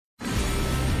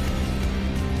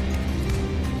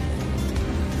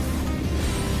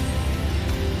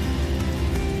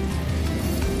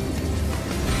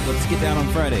down on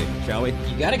Friday, shall we?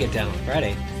 You gotta get down on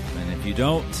Friday. And if you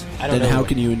don't, then how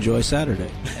can you enjoy Saturday?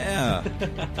 Yeah,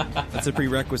 that's a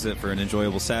prerequisite for an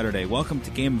enjoyable Saturday. Welcome to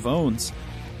Game of Owns.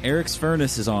 Eric's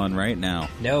furnace is on right now.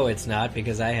 No, it's not,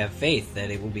 because I have faith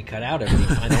that it will be cut out of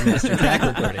the Final Master Track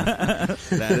recording.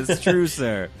 That is true,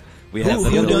 sir. Who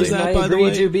does that, by the way? I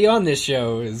agreed to be on this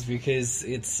show is because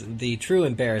it's the true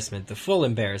embarrassment, the full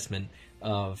embarrassment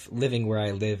of living where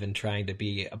I live and trying to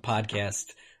be a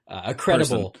podcast, a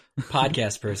credible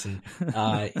podcast person,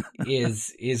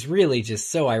 is really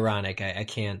just so ironic. I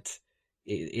can't.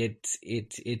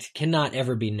 It cannot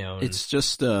ever be known. It's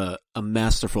just a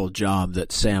masterful job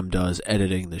that Sam does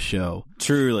editing the show.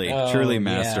 Truly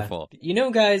masterful. Yeah. You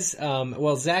know, guys,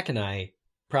 well, Zach and I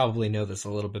probably know this a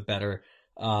little bit better.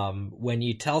 When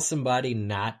you tell somebody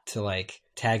not to, like,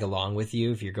 tag along with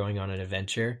you if you're going on an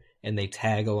adventure, and they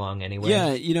tag along anyway.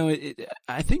 Yeah, you know,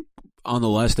 I think on the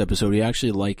last episode, we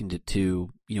actually likened it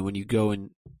to, you know, when you go and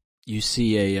you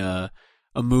see a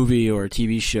movie or a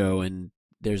TV show, and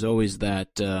there's always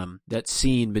that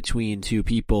scene between two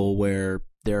people where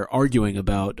they're arguing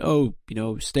about, oh, you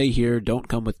know, stay here, don't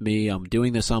come with me, I'm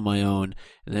doing this on my own.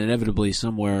 And then inevitably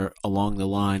somewhere along the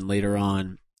line later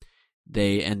on,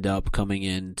 they end up coming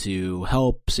in to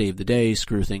help save the day,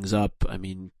 screw things up. I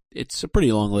mean, it's a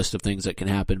pretty long list of things that can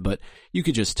happen, but you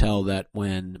could just tell that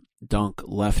when Dunk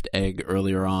left Egg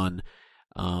earlier on,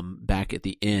 back at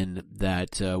the inn,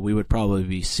 that we would probably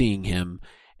be seeing him.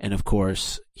 And of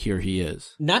course, here he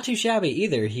is. Not too shabby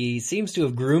either. He seems to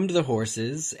have groomed the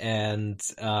horses and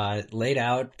laid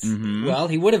out. Mm-hmm. Well,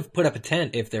 he would have put up a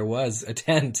tent if there was a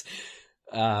tent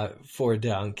for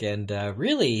Dunk. And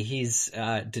really, he's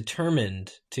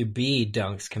determined to be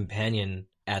Dunk's companion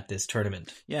at this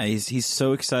tournament. Yeah, he's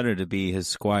so excited to be his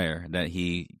squire that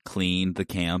he cleaned the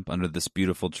camp under this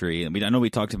beautiful tree. I know we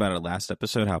talked about it last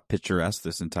episode, how picturesque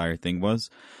this entire thing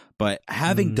was. But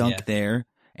having Dunk there,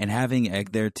 and having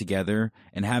Egg there together,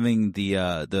 and having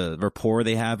the rapport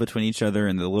they have between each other,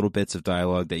 and the little bits of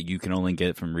dialogue that you can only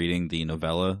get from reading the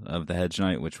novella of the Hedge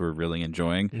Knight, which we're really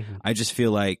enjoying. Mm-hmm. I just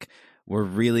feel like we're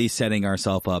really setting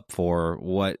ourselves up for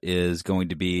what is going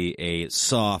to be a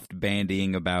soft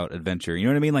bandying about adventure. You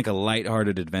know what I mean? Like a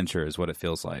lighthearted adventure is what it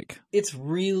feels like. It's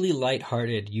really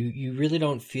lighthearted. You really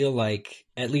don't feel like,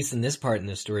 at least in this part in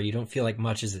the story, you don't feel like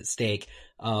much is at stake.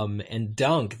 And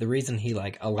Dunk, the reason he,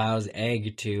 like, allows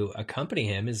Egg to accompany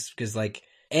him is because, like,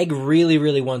 Egg really,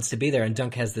 really wants to be there, and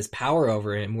Dunk has this power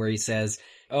over him where he says,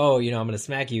 oh, you know, I'm going to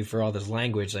smack you for all this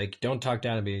language. Like, don't talk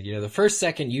down to me. You know, the first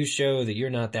second you show that you're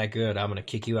not that good, I'm going to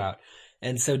kick you out.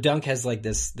 And so Dunk has, like,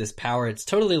 this power. It's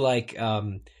totally like,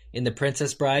 in The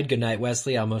Princess Bride, Goodnight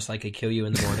Wesley, I'll most likely kill you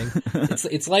in the morning.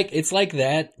 it's like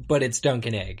that, but it's Dunk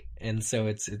and Egg. And so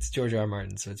it's George R. R.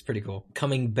 Martin, so it's pretty cool.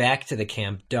 Coming back to the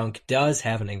camp, Dunk does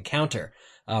have an encounter,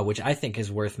 which I think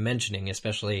is worth mentioning,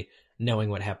 especially knowing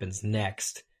what happens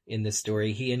next in this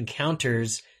story. He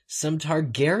encounters some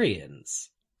Targaryens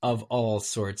of all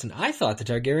sorts, and I thought the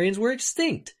Targaryens were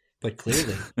extinct, but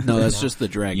clearly no, that's just the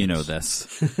dragons. You know this.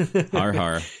 Har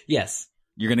har. Yes.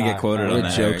 You're going to get quoted on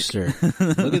that,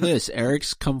 jokester. Look at this.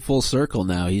 Eric's come full circle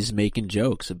now. He's making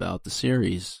jokes about the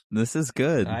series. This is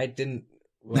good. I didn't...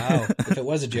 Wow. If it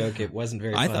was a joke, it wasn't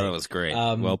very funny. I thought it was great.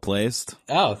 Well placed.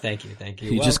 Oh, thank you.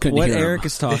 You just couldn't hear him. What Eric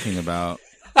is talking about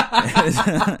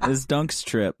is Dunk's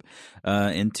trip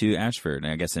into Ashford,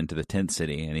 I guess into the tent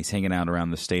city, and he's hanging out around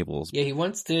the stables. Yeah, he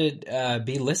wants to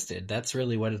be listed. That's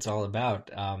really what it's all about.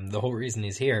 The whole reason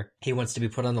he's here. He wants to be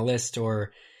put on the list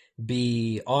or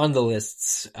be on the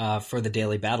lists for the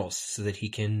daily battles so that he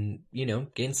can, you know,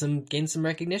 gain some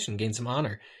recognition, gain some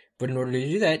honor. But in order to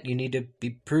do that, you need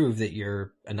to prove that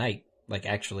you're a knight. Like,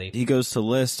 actually. He goes to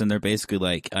list, and they're basically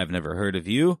like, I've never heard of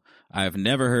you. I've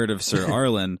never heard of Sir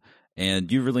Arlen.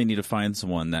 And you really need to find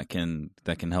someone that can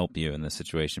help you in this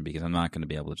situation, because I'm not going to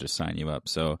be able to just sign you up.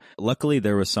 So luckily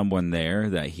there was someone there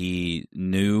that he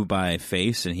knew by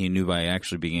face and he knew by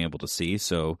actually being able to see.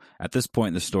 So at this point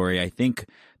in the story, I think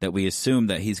that we assume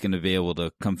that he's going to be able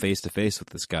to come face to face with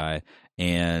this guy.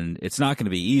 And it's not going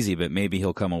to be easy, but maybe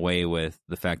he'll come away with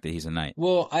the fact that he's a knight.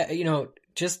 Well,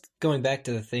 just going back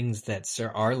to the things that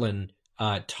Sir Arlen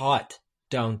taught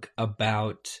Dunk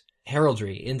about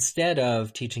heraldry, instead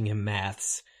of teaching him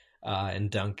maths, and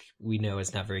Dunk, we know,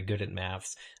 is not very good at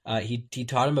maths, he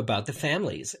taught him about the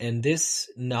families. And this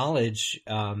knowledge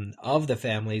of the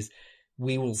families,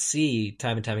 we will see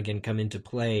time and time again come into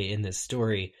play in this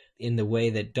story, in the way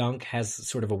that Dunk has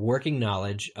sort of a working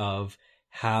knowledge of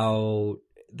how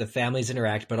the families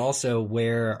interact, but also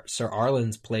where Sir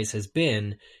Arlen's place has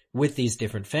been with these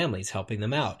different families, helping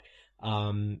them out.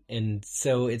 And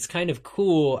so it's kind of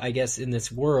cool, I guess, in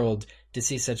this world to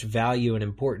see such value and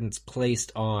importance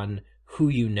placed on who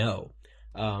you know.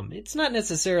 It's not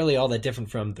necessarily all that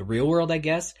different from the real world, I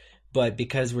guess, but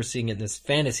because we're seeing it in this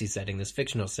fantasy setting, this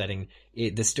fictional setting,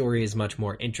 the story is much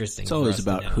more interesting. It's always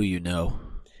about who you know.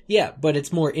 Yeah, but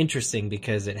it's more interesting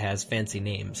because it has fancy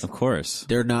names. Of course.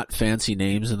 They're not fancy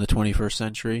names in the 21st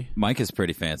century. Mike is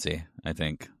pretty fancy, I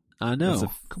think. I know.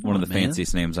 That's one of the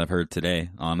fanciest names I've heard today,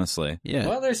 honestly. Yeah.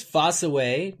 Well, there's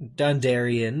Fossaway,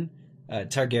 Dondarrion,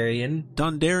 Targaryen.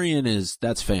 Dondarrion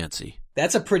that's fancy.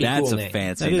 That's a pretty cool name. That's a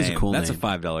fancy name. That is a cool name. That's a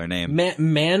 $5 name.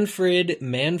 Manfred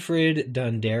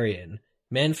Dondarrion.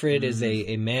 Manfred is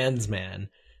a man's man.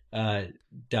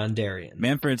 Dondarrion.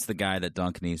 Manfred's the guy that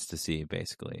Dunk needs to see,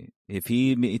 basically. If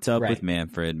he meets up with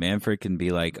Manfred, Manfred can be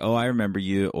like, oh, I remember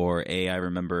you, or I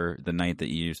remember the night that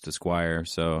you used to squire,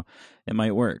 so it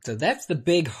might work. So that's the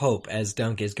big hope as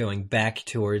Dunk is going back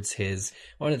towards his,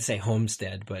 I wanted to say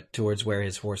homestead, but towards where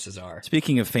his horses are.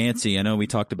 Speaking of fancy, I know we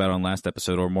talked about on last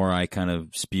episode, or more I kind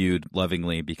of spewed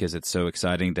lovingly because it's so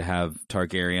exciting to have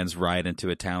Targaryens ride into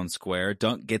a town square.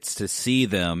 Dunk gets to see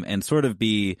them and sort of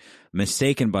be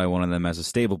mistaken by one of them as a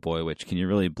stable boy, which can you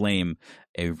really blame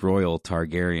a royal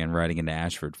Targaryen riding into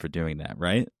Ashford for doing that,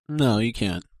 right? No, you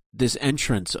can't. This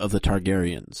entrance of the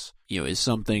Targaryens, is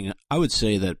something I would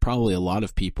say that probably a lot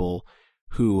of people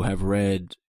who have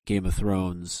read Game of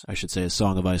Thrones, I should say A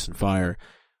Song of Ice and Fire,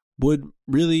 would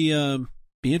really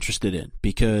be interested in,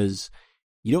 because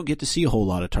you don't get to see a whole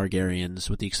lot of Targaryens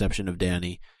with the exception of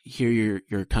Dany. Here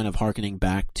you're kind of hearkening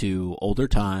back to older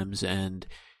times, and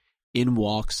in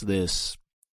walks this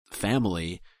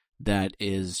family that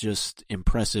is just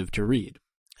impressive to read.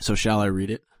 So shall I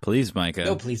read it? Please, Micah.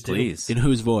 No, please do. Please. In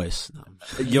whose voice?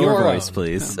 Your voice, own.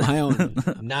 please. My own.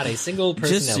 Not a single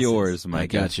person Just else's. yours,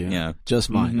 Micah. I got you. Yeah.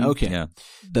 Just mine. Mm-hmm. Okay. Yeah.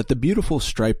 That the beautiful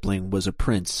stripling was a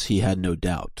prince, he had no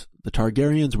doubt. The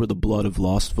Targaryens were the blood of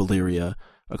lost Valyria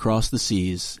across the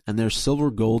seas, and their silver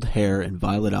gold hair and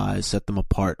violet eyes set them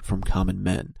apart from common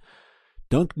men.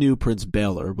 Dunk knew Prince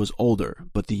Baelor was older,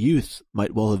 but the youth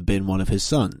might well have been one of his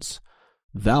sons.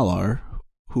 Valar,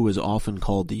 who is often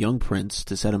called the young prince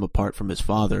to set him apart from his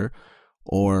father,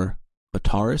 or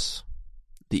Bataris,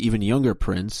 the even younger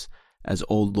prince, as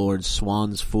old Lord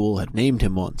Swan's Fool had named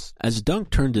him once. As Dunk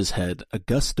turned his head, a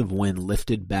gust of wind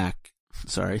lifted back.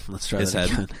 Sorry, let's try His that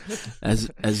head. again.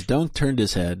 As Dunk turned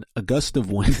his head, a gust of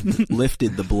wind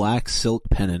lifted the black silk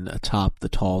pennon atop the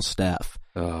tall staff,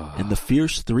 and the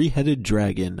fierce three-headed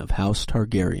dragon of House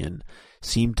Targaryen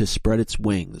seemed to spread its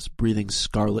wings, breathing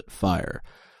scarlet fire.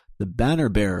 The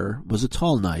banner-bearer was a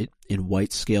tall knight in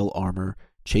white scale armor,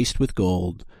 chased with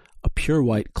gold, a pure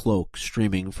white cloak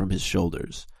streaming from his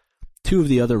shoulders. Two of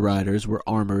the other riders were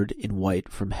armored in white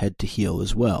from head to heel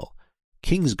as well,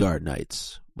 Kingsguard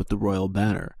knights with the royal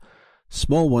banner.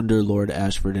 Small wonder Lord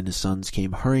Ashford and his sons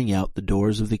came hurrying out the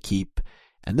doors of the keep,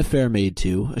 and the fair maid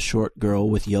too, a short girl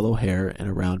with yellow hair and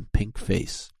a round pink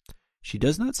face. She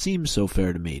does not seem so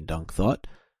fair to me, Dunk thought.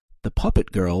 The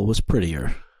puppet girl was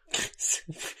prettier.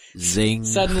 Zing.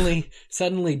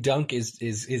 Suddenly Dunk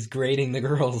is grading the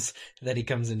girls that he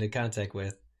comes into contact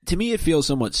with. To me, it feels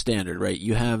somewhat standard, right?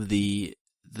 You have the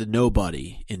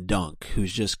nobody in Dunk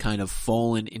who's just kind of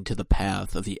fallen into the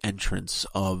path of the entrance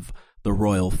of the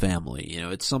royal family.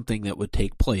 It's something that would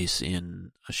take place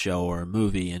in a show or a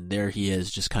movie, and there he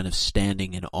is just kind of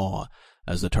standing in awe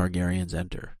as the Targaryens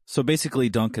enter. So basically,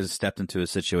 Dunk has stepped into a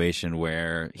situation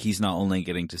where he's not only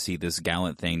getting to see this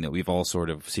gallant thing that we've all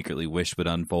sort of secretly wished would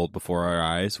unfold before our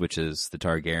eyes, which is the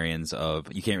Targaryens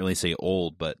of, you can't really say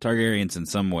old, but Targaryens in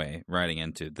some way riding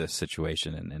into this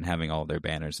situation and having all their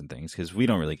banners and things, because we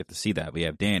don't really get to see that. We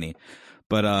have Dany.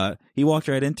 But he walked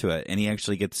right into it, and he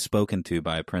actually gets spoken to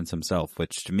by a prince himself,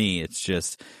 which to me, it's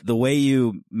just the way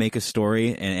you make a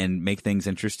story and make things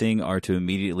interesting are to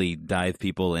immediately dive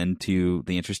people into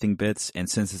the interesting bits. And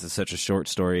since this is such a short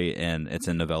story and it's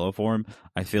in novella form,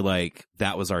 I feel like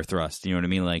that was our thrust. You know what I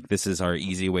mean? Like, this is our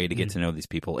easy way to get to know these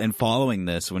people. And following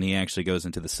this, when he actually goes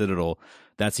into the Citadel,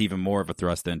 that's even more of a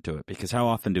thrust into it, because how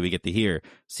often do we get to hear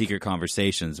secret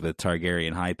conversations with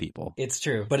Targaryen high people? It's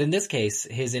true. But in this case,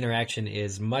 his interaction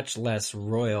is much less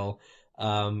royal.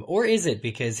 Or is it?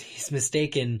 Because he's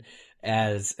mistaken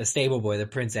as a stable boy. The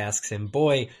prince asks him,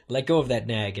 "Boy, let go of that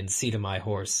nag and see to my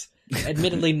horse."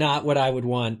 Admittedly, not what I would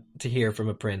want to hear from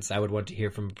a prince. I would want to hear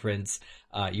from a prince,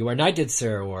 "You are knighted,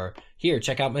 sir," or "Here,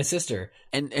 check out my sister."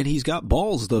 And he's got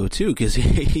balls though too, because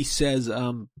he says,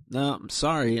 "No, I'm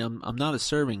sorry, I'm not a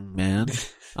serving man.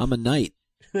 I'm a knight.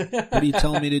 What are you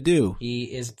telling me to do?" He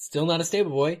is still not a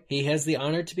stable boy. He has the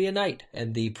honor to be a knight.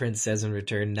 And the prince says in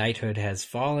return, "Knighthood has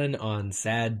fallen on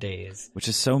sad days." Which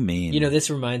is so mean. This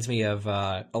reminds me of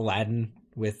Aladdin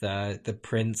with the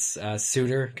prince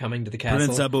suitor coming to the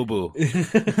castle. Prince Abubu.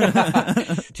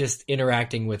 Just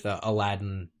interacting with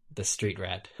Aladdin, the street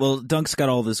rat. Well, Dunk's got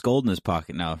all this gold in his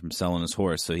pocket now from selling his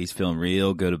horse, so he's feeling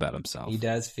real good about himself. He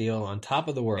does feel on top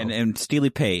of the world. And Steely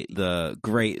Pate, the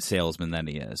great salesman that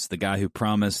he is, the guy who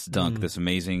promised Dunk this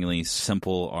amazingly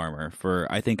simple armor for,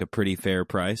 I think, a pretty fair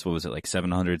price. What was it, like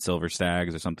 700 silver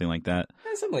stags or something like that?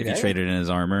 Yeah, something like if that. He traded in his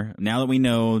armor. Now that we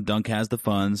know Dunk has the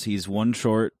funds, he's one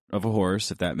short of a horse,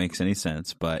 if that makes any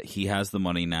sense, but he has the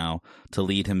money now to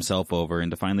lead himself over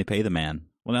and to finally pay the man.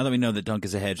 Well, now that we know that Dunk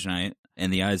is a hedge knight, in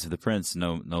the eyes of the prince,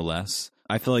 no less,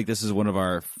 I feel like this is one of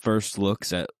our first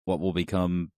looks at what will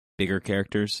become bigger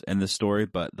characters in this story,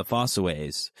 but the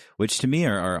Fossaways, which to me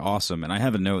are awesome, and I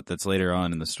have a note that's later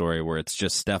on in the story where it's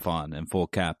just Stefan in full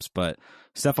caps, but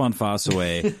Stefan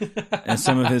Fossaway and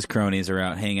some of his cronies are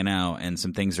out hanging out and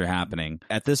some things are happening.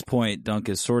 At this point, Dunk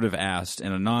is sort of asked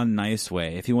in a non-nice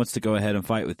way if he wants to go ahead and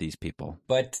fight with these people.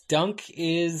 But Dunk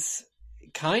is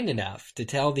kind enough to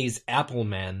tell these apple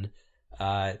men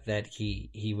that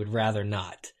he would rather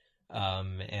not.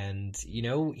 And, you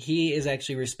know, he is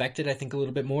actually respected, I think, a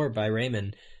little bit more by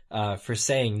Raymond for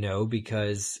saying no,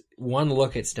 because one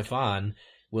look at Stefan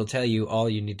will tell you all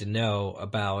you need to know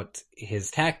about his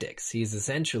tactics. He's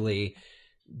essentially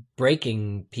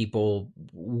breaking people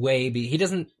he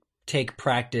doesn't take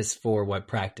practice for what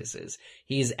practice is.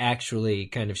 He's actually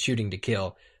kind of shooting to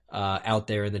kill out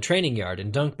there in the training yard.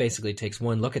 And Dunk basically takes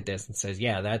one look at this and says,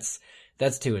 yeah,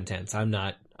 that's too intense. I'm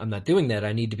not doing that.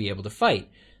 I need to be able to fight,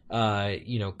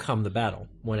 come the battle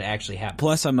when it actually happens.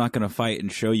 Plus, I'm not going to fight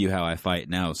and show you how I fight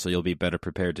now, so you'll be better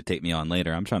prepared to take me on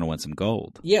later. I'm trying to win some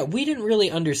gold. Yeah, we didn't really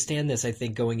understand this, I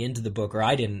think, going into the book, or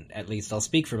I didn't, at least. I'll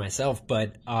speak for myself.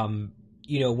 But,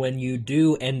 when you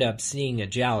do end up seeing a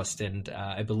joust, and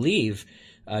I believe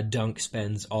Dunk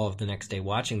spends all of the next day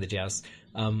watching the joust,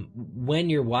 when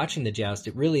you're watching the joust,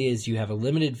 it really is, you have a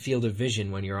limited field of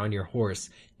vision when you're on your horse,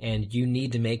 and you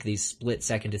need to make these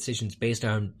split-second decisions based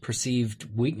on perceived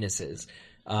weaknesses,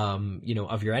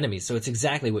 of your enemies. So it's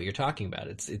exactly what you're talking about.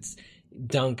 It's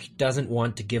Dunk doesn't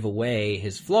want to give away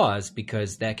his flaws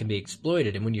because that can be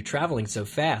exploited. And when you're traveling so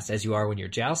fast as you are when you're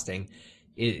jousting,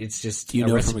 it's just Do you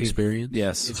know from experience?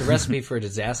 Yes. It's a recipe for a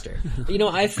disaster.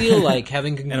 I feel like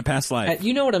having... in a past life.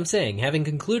 You know what I'm saying? Having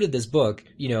concluded this book,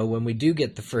 when we do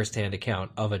get the first-hand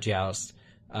account of a joust,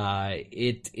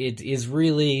 it is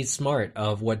really smart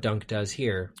of what Dunk does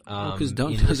here. Because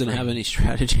Dunk doesn't have any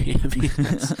strategy. I mean,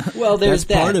 there's that's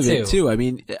part of too. it too. I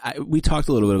mean, we talked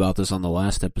a little bit about this on the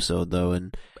last episode, though,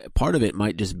 and part of it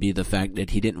might just be the fact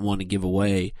that he didn't want to give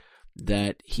away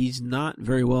that he's not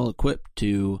very well equipped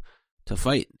to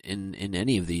fight in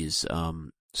any of these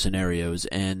scenarios.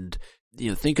 And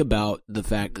think about the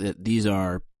fact that these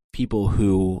are people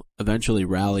who eventually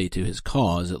rally to his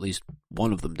cause, at least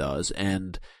one of them does.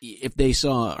 And if they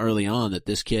saw early on that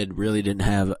this kid really didn't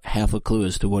have half a clue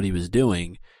as to what he was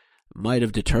doing, might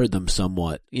have deterred them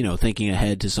somewhat, thinking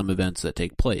ahead to some events that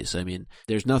take place. I mean,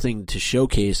 there's nothing to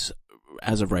showcase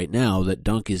as of right now that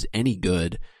Dunk is any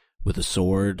good with a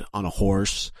sword, on a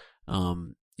horse,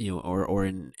 or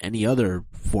in any other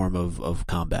form of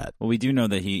combat. Well, we do know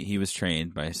that he was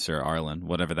trained by Sir Arlen,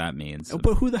 whatever that means.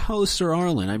 But who the hell is Sir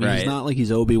Arlen? I mean, right. He's not like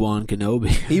he's Obi-Wan Kenobi.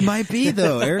 He might be,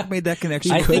 though. Eric made that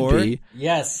connection He before. could be.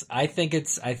 Yes, I think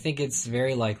it's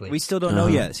very likely. We still don't know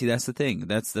yet. See, that's the thing.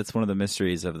 That's one of the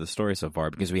mysteries of the story so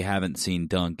far, because we haven't seen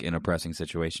Dunk in a pressing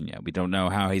situation yet. We don't know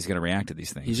how he's going to react to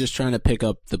these things. He's just trying to pick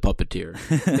up the puppeteer.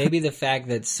 Maybe the fact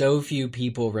that so few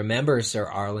people remember Sir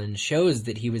Arlen shows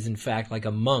that he was in fact like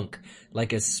a monk,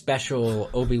 like a special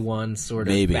Obi-Wan sort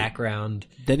of background.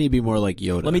 Then he'd be more like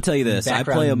Yoda. Let me tell you this. I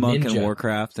play a monk ninja. in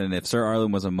Warcraft, and if Sir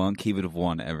Arlen was a monk, he would have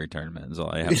won every tournament, is all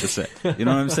I have to say. You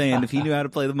know what I'm saying? If he knew how to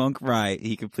play the monk right,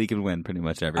 he could win pretty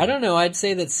much every. I don't know. I'd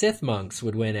say that Sith monks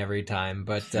would win every time,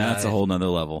 but that's a whole nother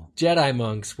level. Jedi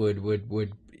monks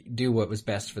would do what was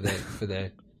best for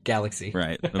the galaxy.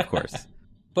 Right, of course.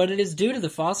 But it is due to the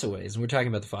Fossaways, and we're talking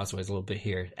about the Fossaways a little bit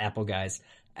here. Apple guys.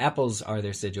 Apples are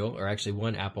their sigil, or actually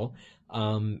one apple.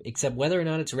 Except whether or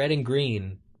not it's red and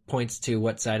green points to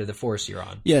what side of the Force you're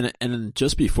on. Yeah, and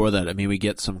just before that, I mean, we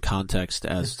get some context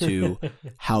as to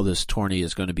how this tourney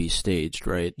is going to be staged,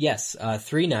 right? Yes,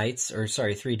 3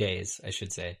 days, I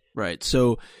should say. Right,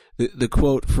 so the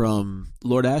quote from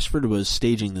Lord Ashford was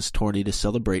staging this tourney to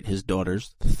celebrate his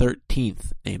daughter's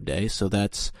 13th name day, so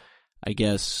that's, I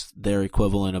guess, their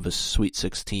equivalent of a Sweet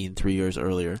 16 3 years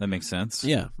earlier. That makes sense.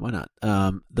 Yeah, why not?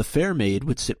 The fair maid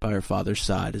would sit by her father's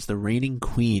side as the reigning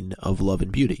queen of love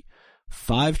and beauty.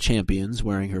 5 champions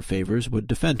wearing her favors would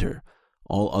defend her.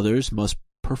 All others must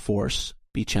perforce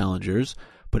be challengers,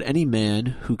 but any man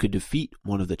who could defeat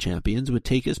one of the champions would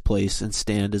take his place and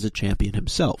stand as a champion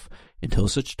himself, until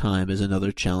such time as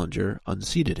another challenger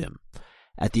unseated him.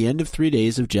 At the end of 3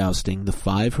 days of jousting, the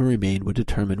 5 who remained would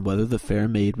determine whether the fair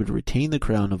maid would retain the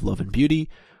crown of love and beauty,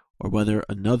 or whether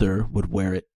another would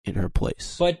wear it in her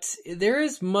place. But there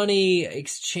is money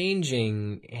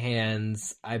exchanging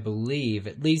hands, I believe,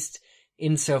 at least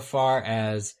insofar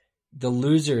as the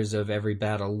losers of every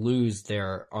battle lose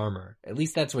their armor. At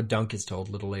least that's what Dunk is told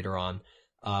a little later on,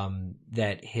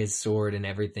 that his sword and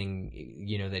everything,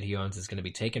 that he owns is going to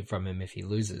be taken from him if he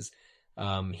loses.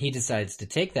 He decides to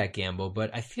take that gamble,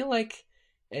 but I feel like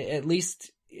at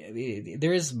least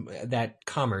there is that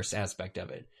commerce aspect of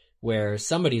it, where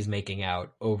somebody's making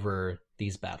out over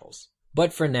these battles.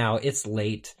 But for now, it's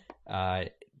late.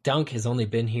 Dunk has only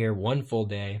been here 1 full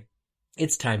day.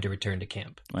 It's time to return to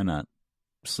camp. Why not?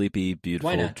 Sleepy,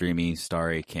 beautiful, dreamy,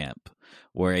 starry camp,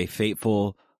 where a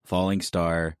fateful falling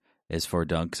star is for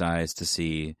Dunk's eyes to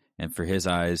see and for his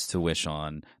eyes to wish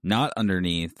on, not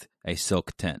underneath a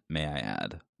silk tent, may I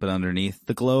add, but underneath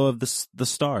the glow of the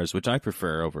stars, which I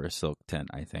prefer over a silk tent,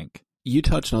 I think. You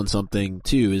touched on something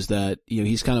too, is that,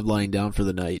 he's kind of lying down for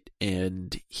the night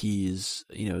and he's,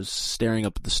 staring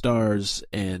up at the stars,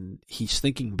 and he's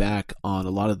thinking back on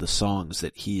a lot of the songs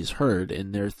that he's heard.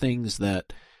 And there are things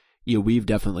that, we've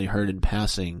definitely heard in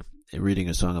passing, reading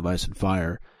A Song of Ice and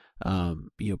Fire,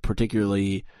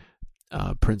 particularly,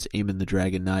 Prince Aemon the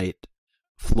Dragon Knight,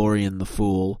 Florian the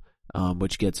Fool,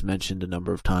 which gets mentioned a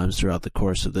number of times throughout the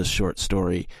course of this short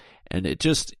story. And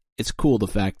it's cool, the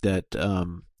fact that,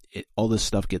 all this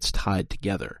stuff gets tied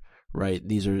together, right?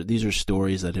 These are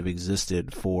stories that have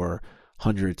existed for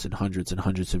hundreds and hundreds and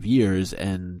hundreds of years,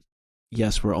 and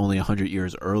yes, we're only 100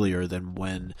 years earlier than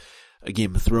when a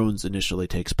Game of Thrones initially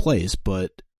takes place,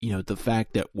 but the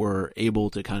fact that we're able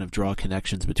to kind of draw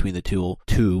connections between the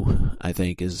two, I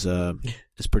think is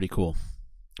pretty cool.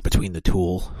 Between the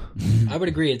tool, I would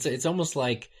agree. It's almost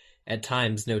like at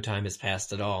times no time has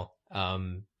passed at all,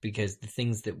 because the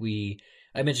things that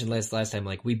I mentioned last time,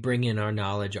 like we bring in our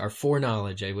knowledge, our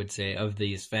foreknowledge, I would say, of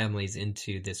these families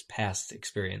into this past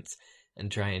experience and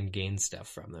try and gain stuff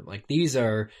from them. Like these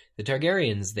are the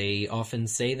Targaryens. They often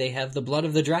say they have the blood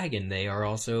of the dragon. They are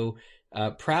also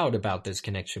proud about this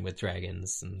connection with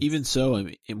dragons. And even so, I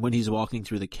mean, when he's walking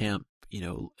through the camp,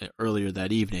 earlier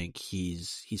that evening,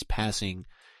 he's passing,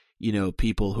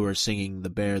 people who are singing the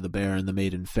bear, and the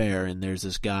maiden fair, and there's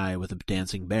this guy with a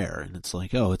dancing bear, and it's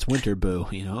like, oh, it's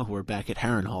Winterboo, we're back at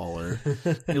Harrenhal, or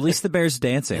at least the bear's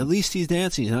dancing. At least he's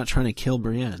dancing. He's not trying to kill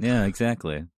Brienne. Yeah,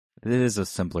 exactly. It is a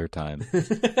simpler time.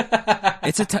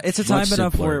 It's a time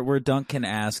enough where Dunk can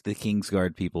ask the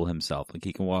Kingsguard people himself. Like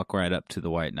he can walk right up to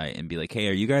the White Knight and be like, "Hey,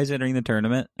 are you guys entering the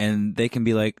tournament?" And they can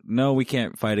be like, "No, we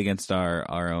can't fight against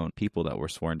our own people that we're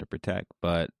sworn to protect.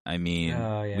 But I mean,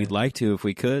 we'd like to if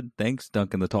we could. Thanks,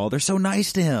 Duncan the Tall. They're so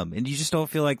nice to him, and you just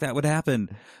don't feel like that would happen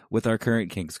with our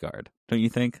current Kingsguard, don't you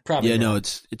think?" Probably. Yeah, no,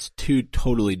 it's two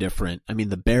totally different. I mean,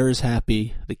 the bear is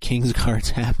happy, the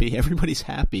Kingsguard's happy, everybody's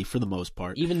happy for the most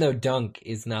part. Even though Dunk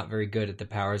is not very good at the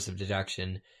powers of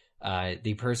deduction,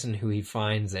 the person who he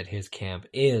finds at his camp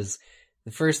is,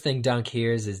 the first thing Dunk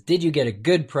hears is, "Did you get a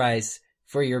good price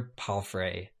for your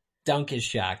palfrey?" Dunk is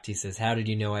shocked. He says, "How did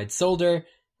you know I'd sold her?"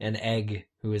 And Egg,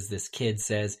 who is this kid,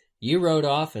 says, "You rode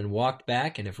off and walked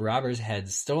back, and if robbers had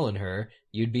stolen her,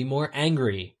 you'd be more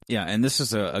angry." Yeah, and this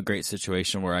is a great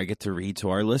situation where I get to read to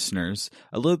our listeners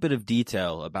a little bit of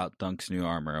detail about Dunk's new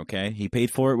armor, okay? He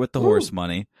paid for it with the horse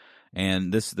money,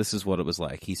 and this is what it was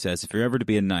like. He says, "If you're ever to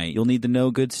be a knight, you'll need to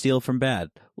know good steel from bad.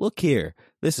 Look here,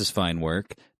 this is fine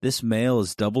work. This mail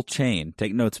is double chain.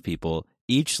 Take notes, people.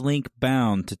 Each link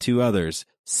bound to 2 others.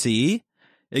 See?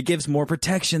 It gives more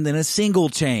protection than a single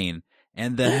chain.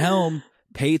 And the helm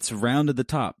pates round at the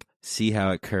top. See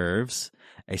how it curves?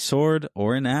 A sword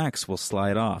or an axe will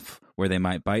slide off where they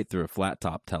might bite through a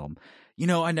flat-topped helm."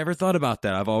 I never thought about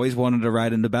that. I've always wanted to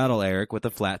ride into battle, Eric, with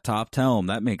a flat-topped helm.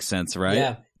 That makes sense, right?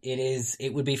 Yeah,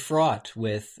 it would be fraught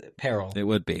with peril. It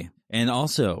would be. And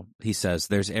also, he says,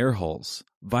 there's air holes.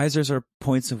 Visors are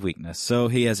points of weakness. So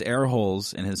he has air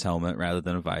holes in his helmet rather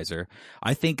than a visor.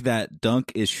 I think that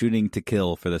Dunk is shooting to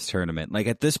kill for this tournament. Like,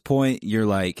 at this point, you're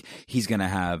like, he's going to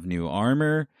have new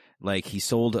armor. Like, he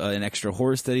sold an extra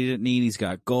horse that he didn't need. He's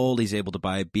got gold. He's able to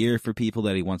buy beer for people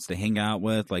that he wants to hang out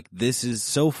with. Like, this is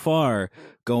so far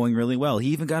going really well. He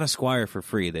even got a squire for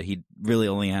free that he really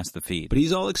only has to feed. But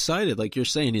he's all excited. Like you're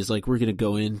saying, he's like, we're going to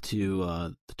go into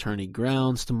the tourney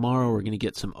grounds tomorrow. We're going to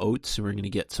get some oats, and we're going to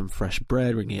get some fresh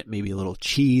bread. We're going to get maybe a little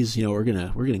cheese. You know, we're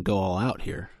going to go all out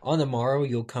here. On the morrow,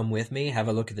 you'll come with me, have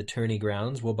a look at the tourney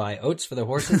grounds. We'll buy oats for the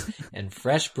horses and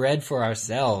fresh bread for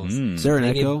ourselves. Is there an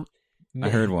echo? I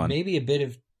heard one. Maybe a bit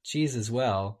of cheese as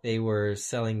well. They were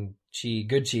selling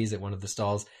good cheese at one of the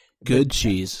stalls. Good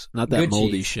cheese, not that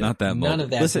moldy cheese. shit. Not that moldy. None of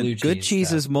that Listen, blue good cheese cheese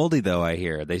stuff. is moldy, though, I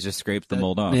hear. They just scraped the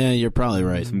mold off. Yeah, you're probably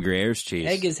right. Some Gruyere's cheese.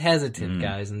 Egg is hesitant,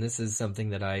 guys, and this is something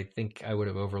that I think I would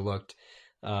have overlooked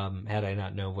had I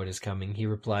not known what is coming. He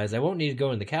replies, "I won't need to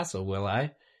go in the castle, will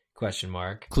I?" ?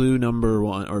 Clue number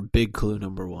one, or big clue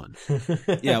number one.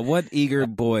 Yeah, what eager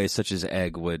boy such as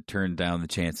Egg would turn down the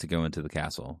chance to go into the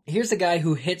castle? Here's a guy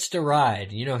who hitched a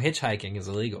ride. You know, hitchhiking is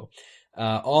illegal.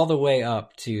 All the way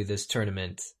up to this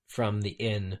tournament from the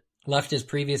inn. Left his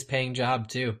previous paying job,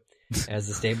 too, as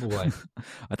a stable boy.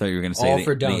 I thought you were going to say All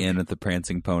for the Dunk. inn at the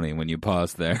Prancing Pony when you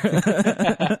paused there.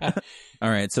 All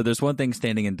right, so there's one thing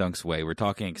standing in Dunk's way. We're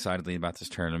talking excitedly about this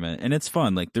tournament, and it's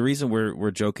fun. Like, the reason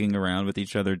we're joking around with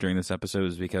each other during this episode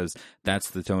is because that's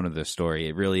the tone of the story.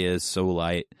 It really is so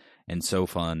light and so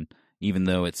fun, even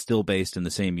though it's still based in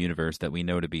the same universe that we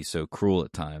know to be so cruel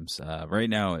at times. Right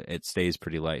now, it stays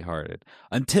pretty lighthearted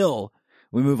until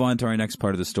we move on to our next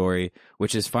part of the story,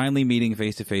 which is finally meeting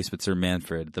face-to-face with Sir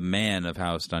Manfred, the man of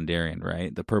House Dondarrion,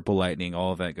 right? The Purple Lightning,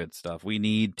 all of that good stuff. We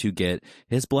need to get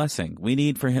his blessing. We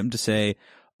need for him to say,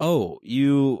 "Oh,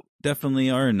 you definitely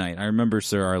are a knight. I remember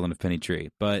Sir Arlen of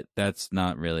Pennytree," but that's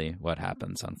not really what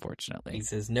happens, unfortunately. He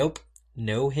says, "Nope,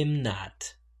 know him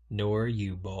not, nor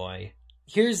you, boy."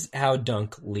 Here's how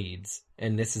Dunk leads,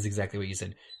 and this is exactly what you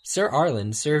said. "Sir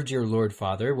Arlen served your lord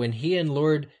father when he and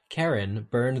Lord Karen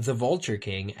burned the Vulture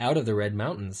King out of the Red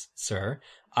Mountains, sir.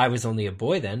 I was only a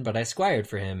boy then, but I squired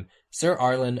for him, Sir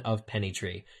Arlen of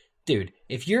Pennytree." Dude,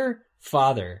 if your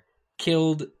father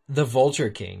killed the Vulture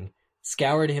King,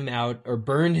 scoured him out, or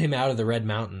burned him out of the Red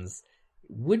Mountains,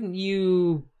 wouldn't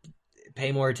you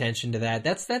pay more attention to that?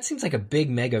 That seems like a big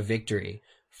mega victory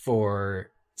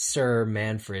for Sir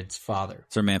Manfred's father.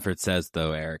 Sir Manfred says,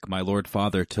 though, Eric, "My lord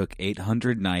father took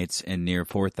 800 knights and near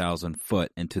 4,000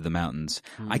 foot into the mountains.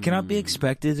 I cannot be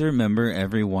expected to remember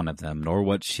every one of them, nor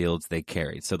what shields they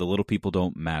carried. So the little people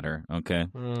don't matter, okay?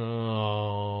 Oh.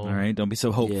 All right, don't be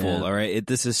so hopeful, Yeah. all right?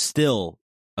 This is still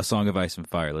a Song of Ice and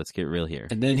Fire. Let's get real here.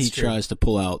 And then It's he true. tries to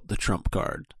pull out the trump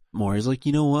card more. He's like,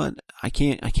 you know what? I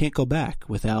can't go back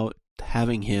without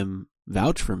having him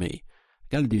vouch for me.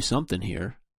 I got to do something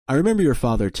here. I remember your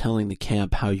father telling the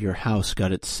camp how your house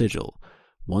got its sigil.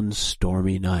 One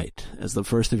stormy night, as the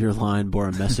first of your line bore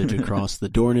a message across the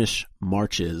Dornish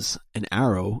marches, an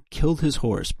arrow killed his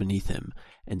horse beneath him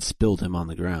and spilled him on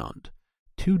the ground.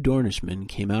 2 Dornishmen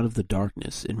came out of the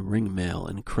darkness in ringmail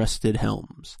and crested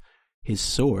helms. His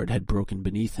sword had broken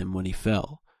beneath him when he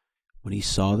fell. When he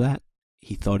saw that,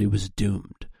 he thought he was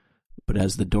doomed. But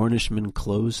as the Dornishmen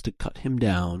closed to cut him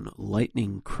down,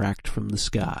 lightning cracked from the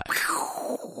sky.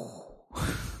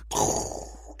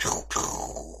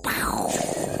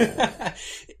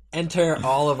 Enter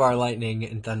all of our lightning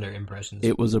and thunder impressions.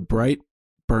 It was a bright,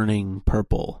 burning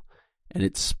purple, and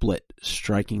it split,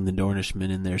 striking the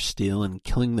Dornishmen in their steel and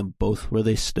killing them both where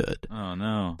they stood. Oh,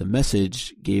 no. The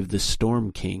message gave the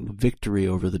Storm King victory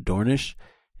over the Dornish,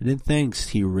 and in thanks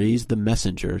he raised the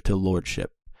messenger to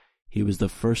lordship. He was the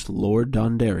first Lord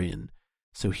Dondarrion,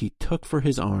 so he took for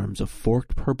his arms a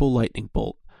forked purple lightning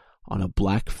bolt on a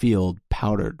black field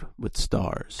powdered with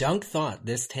stars. Dunk thought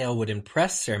this tale would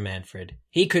impress Sir Manfred.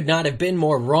 He could not have been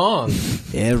more wrong.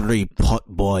 Every pot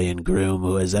boy and groom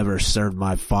who has ever served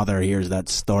my father hears that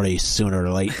story sooner or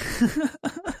late.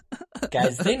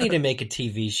 Guys, they need to make a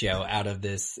TV show out of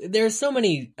this. There's so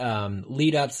many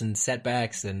lead-ups and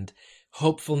setbacks and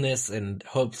hopefulness and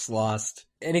hopes lost.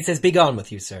 And he says, "Be gone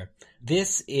with you, sir."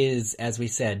 This is, as we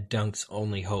said, Dunk's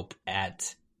only hope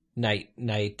at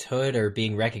knighthood, or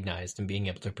being recognized and being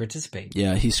able to participate.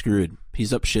 Yeah, he's screwed.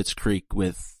 He's up Schitt's Creek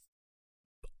with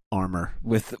armor.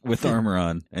 With armor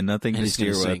on and nothing And to he's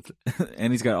gonna steer with.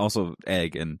 And he's got also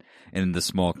Egg and the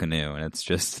small canoe, and it's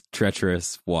just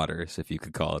treacherous waters, if you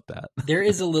could call it that. There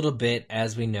is a little bit,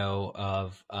 as we know,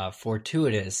 of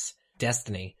fortuitous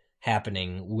destiny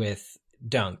happening with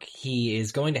Dunk. He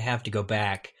is going to have to go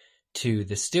back to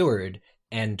the steward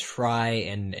and try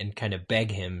and kind of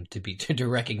beg him to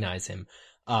recognize him.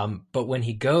 But when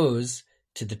he goes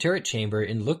to the turret chamber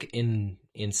and look in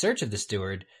search of the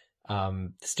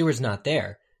steward's not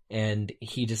there. and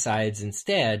he decides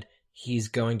instead he's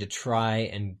going to try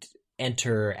and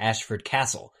enter Ashford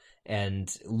Castle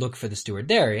and look for the steward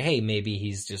there. Hey, maybe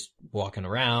he's just walking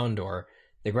around or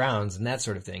the grounds and that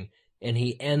sort of thing. And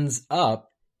he ends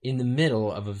up in the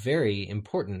middle of a very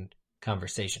important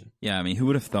conversation. Yeah, I mean, who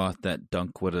would have thought that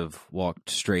Dunk would have walked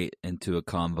straight into a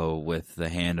convo with the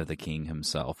Hand of the King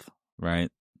himself, right?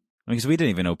 Because we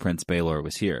didn't even know Prince Baelor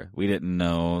was here. We didn't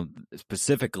know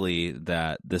specifically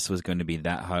that this was going to be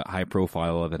that high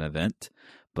profile of an event.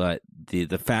 But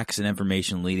the facts and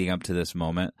information leading up to this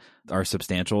moment are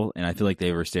substantial, and I feel like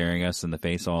they were staring us in the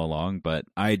face all along. But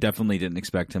I definitely didn't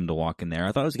expect him to walk in there.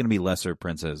 I thought it was going to be lesser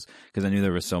princes because I knew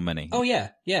there were so many. Oh,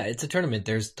 yeah. Yeah, it's a tournament.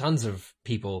 There's tons of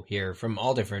people here from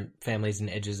all different families and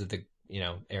edges of the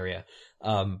area.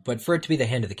 But for it to be the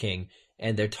Hand of the King,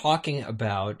 and they're talking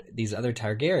about these other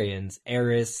Targaryens,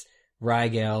 Aerys,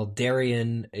 Rhaegal,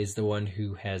 Darion is the one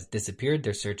who has disappeared.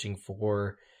 They're searching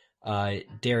for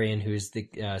Darion, who's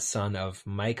the son of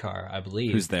Maekar, I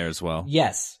believe. Who's there as well.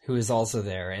 Yes, who is also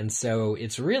there. And so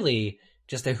it's really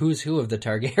just a who's who of the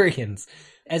Targaryens.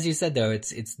 As you said, though,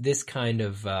 it's this kind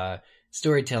of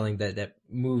storytelling that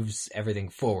moves everything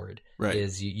forward. Right.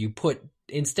 Is you put,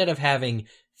 instead of having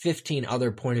 15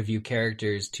 other point of view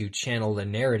characters to channel the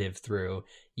narrative through,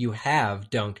 you have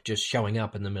Dunk just showing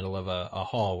up in the middle of a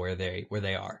hall where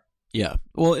they are. Yeah,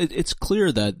 well, it's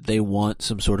clear that they want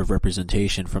some sort of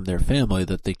representation from their family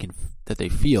that they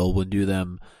feel would do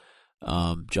them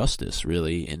justice,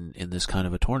 really, in this kind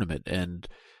of a tournament. And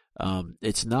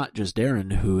it's not just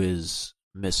Daeron who is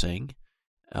missing;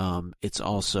 it's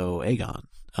also Aegon.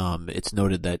 It's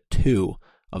noted that 2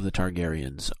 of the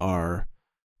Targaryens are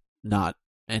not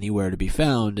anywhere to be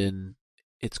found, and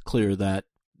it's clear that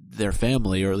their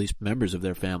family, or at least members of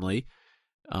their family,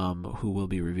 who will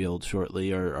be revealed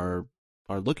shortly, are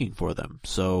looking for them.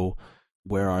 So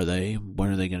where are they? When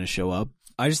are they going to show up?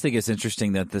 I just think it's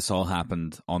interesting that this all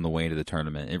happened on the way to the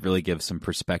tournament. It really gives some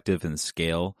perspective and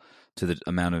scale to the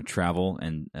amount of travel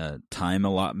and time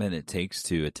allotment it takes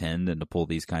to attend and to pull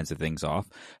these kinds of things off.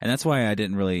 And that's why I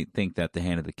didn't really think that the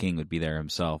Hand of the King would be there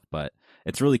himself. But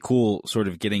it's really cool sort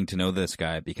of getting to know this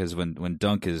guy, because when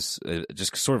Dunk is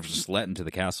just let into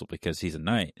the castle because he's a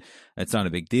knight, it's not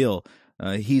a big deal.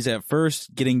 He's at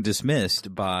first getting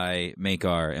dismissed by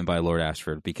Maekar and by Lord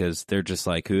Ashford because they're just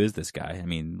like, who is this guy? I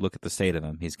mean, look at the state of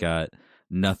him. He's got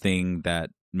nothing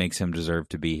that makes him deserve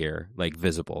to be here, like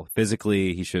visible.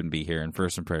 Physically, he shouldn't be here, and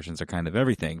first impressions are kind of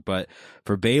everything. But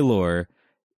for Baelor,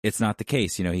 it's not the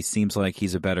case. He seems like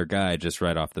he's a better guy just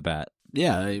right off the bat.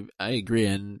 Yeah, I agree.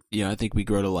 And, I think we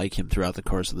grow to like him throughout the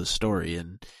course of the story.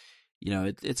 And,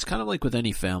 it's kind of like with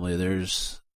any family.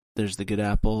 There's the good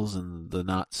apples and the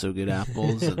not so good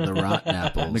apples and the rotten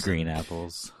apples. And the green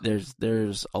apples.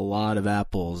 There's a lot of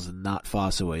apples and not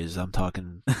Fossaways. I'm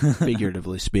talking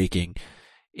figuratively speaking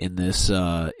in this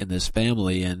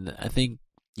family, and I think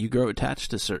you grow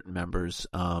attached to certain members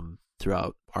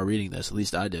throughout our reading this. At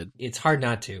least I did. It's hard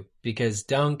not to, because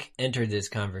Dunk entered this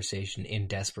conversation in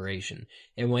desperation,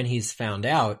 and when he's found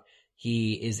out,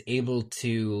 he is able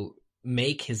to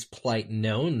make his plight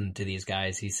known to these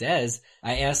guys. He says,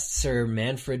 I asked Sir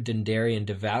Manfred Dundarian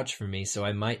to vouch for me so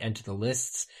I might enter the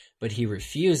lists, but he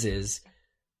refuses.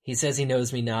 He says he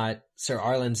knows me not. Sir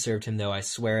Arlen served him, though I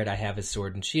swear it, I have his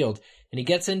sword and shield. And he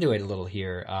gets into it a little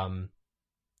here.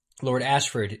 Lord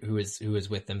Ashford, who is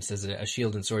with them, says a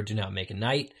shield and sword do not make a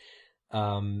knight.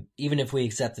 Even if we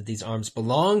accept that these arms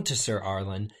belong to Sir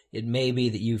Arlen, it may be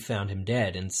that you found him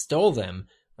dead and stole them,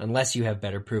 unless you have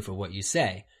better proof of what you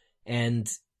say. And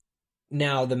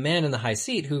now the man in the high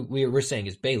seat, who we're saying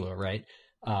is Baelor, right,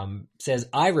 says,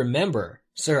 I remember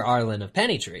Sir Arlen of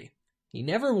Pennytree. He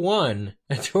never won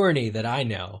a tourney that I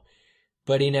know,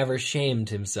 but he never shamed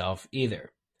himself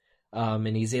either.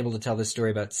 And he's able to tell this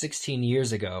story about 16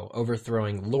 years ago,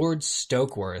 overthrowing Lord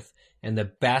Stokeworth and the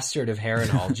bastard of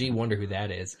Harrenhal. Gee, wonder who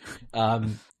that is.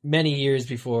 Many years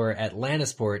before at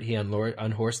Lannisport, he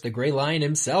unhorsed the Grey Lion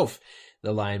himself.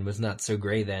 The lion was not so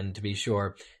gray then, to be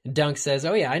sure. And Dunk says,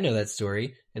 oh yeah, I know that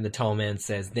story. And the tall man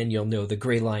says, then you'll know the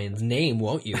Grey Lion's name,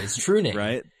 won't you? His true name.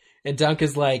 Right. And Dunk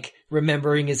is like,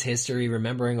 remembering his history,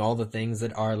 remembering all the things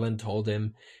that Arlen told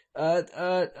him. Daemon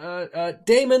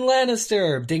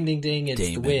Lannister! Ding, ding, ding. It's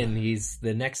Daemon. The win. He's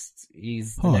the next.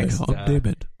 I'm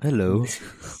Daemon. Hello.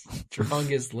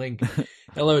 Strongest link.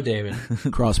 Hello, Daemon.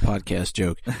 Cross podcast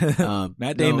joke.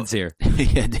 Matt Damon's here.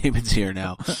 Yeah, Damon's here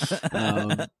now.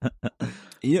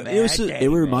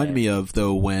 It reminded me of,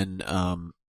 though, when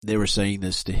they were saying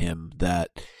this to him, that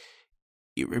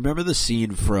You remember the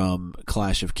scene from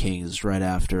Clash of Kings right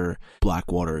after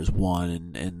Blackwater is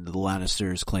won and the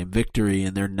Lannisters claim victory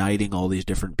and they're knighting all these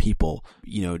different people,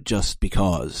 just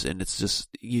because. And it's just,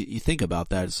 you think about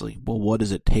that, it's like, well, what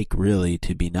does it take really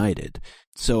to be knighted?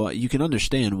 So you can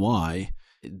understand why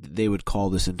they would call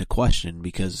this into question,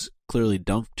 because clearly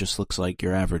Dunk just looks like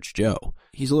your average Joe.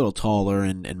 He's a little taller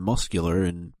and muscular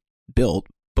and built,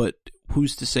 but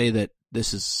who's to say that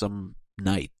this is some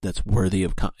knight that's worthy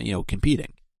of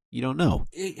competing? You don't know.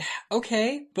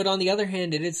 Okay, but on the other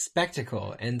hand, it is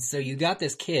spectacle, and so you got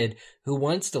this kid who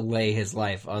wants to lay his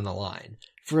life on the line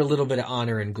for a little bit of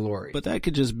honor and glory. But that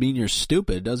could just mean you're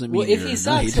stupid. Doesn't mean you're a knight.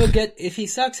 If he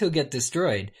sucks, he'll get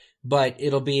destroyed. But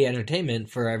it'll be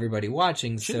entertainment for everybody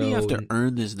watching. Shouldn't he have to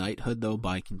earn his knighthood, though,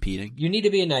 by competing? You need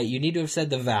to be a knight. You need to have said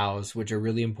the vows, which are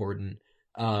really important.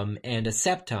 And a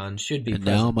septon should be present.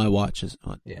 Now my watch is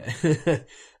on. Yeah.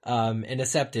 And a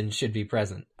septon should be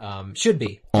present. Should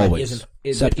be. Always.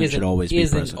 Septon should always be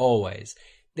present. Isn't always.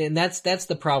 And that's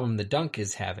the problem that Dunk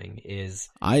is having is...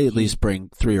 I at least bring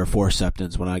 3 or 4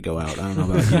 septons when I go out. I don't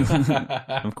know about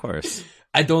you. Of course.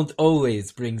 I don't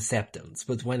always bring septons,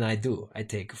 but when I do, I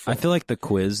take 4. I feel like the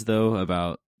quiz, though,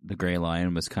 about the Grey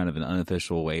Lion was kind of an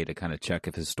unofficial way to kind of check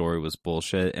if his story was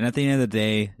bullshit. And at the end of the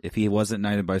day, if he wasn't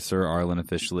knighted by Sir Arlen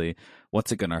officially,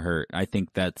 what's it going to hurt? I think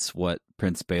that's what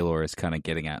Prince Baelor is kind of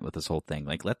getting at with this whole thing.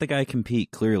 Like, let the guy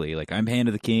compete, clearly. Like, I'm Hand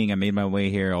of the King. I made my way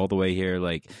here, all the way here.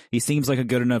 Like, he seems like a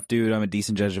good enough dude. I'm a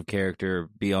decent judge of character.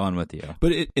 Be on with you.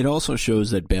 But it also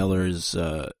shows that Baelor is,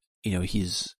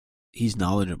 he's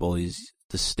knowledgeable. He's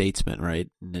the statesman, right?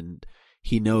 And then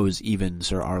he knows even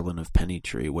Sir Arlen of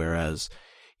Pennytree, whereas,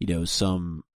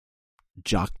 some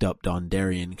jocked up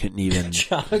Dondarrion couldn't even...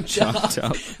 Jocked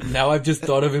up. Now I've just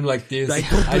thought of him like this.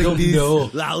 I don't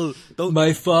know.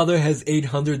 My father has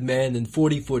 800 men and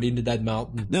 40 foot into that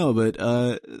mountain. No, but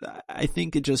I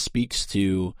think it just speaks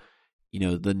to,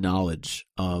 the knowledge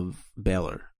of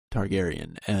Baelor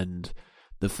Targaryen and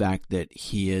the fact that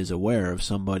he is aware of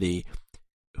somebody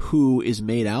who is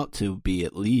made out to be,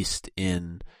 at least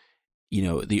in,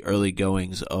 the early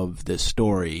goings of this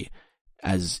story,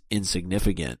 as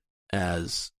insignificant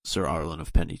as Sir Arlen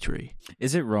of Pennytree.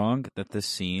 Is it wrong that this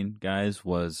scene, guys,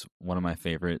 was one of my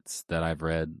favorites that I've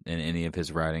read in any of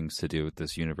his writings to do with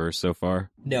this universe so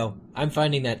far? No, I'm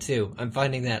finding that too. I'm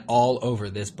finding that all over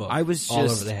this book. I was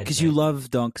just, because you love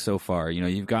Dunk so far.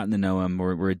 You've gotten to know him.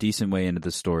 We're a decent way into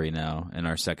the story now in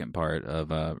our second part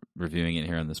of reviewing it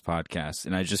here on this podcast.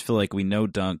 And I just feel like we know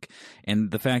Dunk,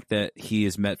 and the fact that he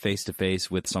is met face to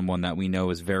face with someone that we know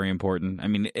is very important. I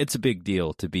mean, it's a big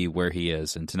deal to be where he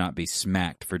is and to not be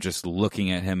smacked for just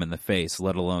looking at him in the face,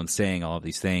 let alone saying all of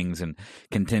these things and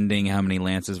contending how many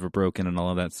lances were broken and all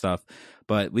of that stuff.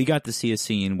 But we got to see a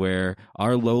scene where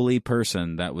our lowly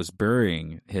person that was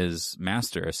burying his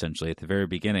master, essentially, at the very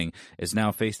beginning, is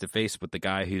now face-to-face with the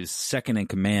guy who's second in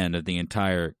command of the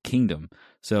entire kingdom.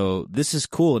 So this is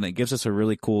cool, and it gives us a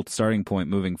really cool starting point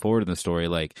moving forward in the story.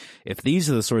 Like, if these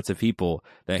are the sorts of people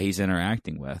that he's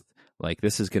interacting with, like,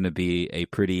 this is going to be a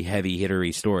pretty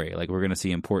heavy-hittery story. Like, we're going to see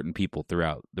important people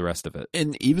throughout the rest of it.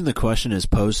 And even the question is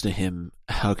posed to him,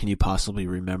 how can you possibly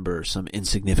remember some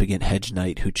insignificant hedge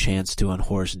knight who chanced to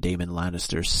unhorse Daemon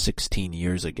Lannister 16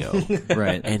 years ago?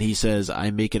 Right. And he says, I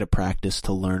make it a practice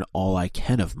to learn all I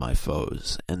can of my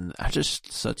foes. And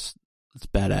it's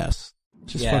badass.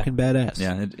 It's just fucking badass.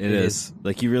 Yeah, it is.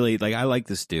 Like, you really, like, I like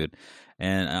this dude.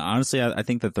 And honestly, I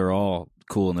think that they're all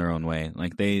cool in their own way.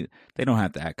 Like, they don't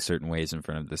have to act certain ways in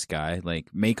front of this guy.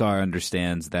 Like, Maekar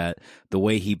understands that the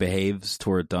way he behaves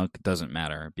toward Dunk doesn't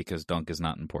matter because Dunk is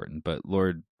not important. But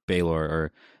Lord Baelor,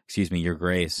 or excuse me, Your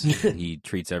Grace, he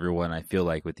treats everyone, I feel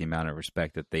like, with the amount of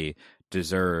respect that they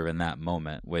deserve in that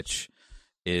moment, which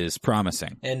is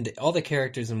promising. And all the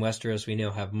characters in Westeros we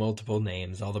know have multiple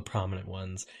names, all the prominent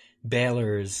ones.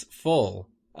 Baelor's full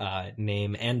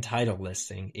name and title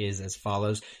listing is as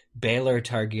follows: Baelor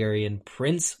Targaryen,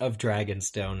 Prince of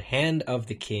Dragonstone, Hand of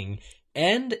the King,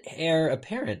 and heir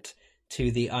apparent to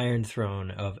the Iron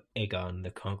Throne of Aegon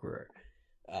the Conqueror.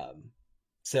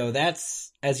 So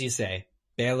that's, as you say,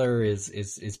 Baelor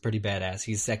is pretty badass.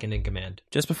 He's second in command.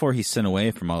 Just before he's sent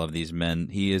away from all of these men,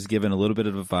 he is given a little bit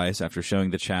of advice after showing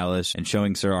the chalice and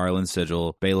showing Sir Arlen's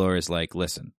sigil. Baelor is like,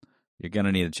 listen, you're going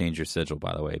to need to change your sigil,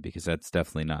 by the way, because that's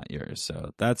definitely not yours.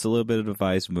 So that's a little bit of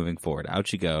advice moving forward.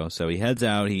 Out you go. So he heads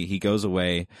out. He goes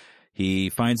away. He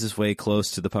finds his way close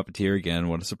to the puppeteer again.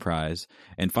 What a surprise.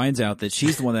 And finds out that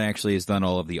she's the one that actually has done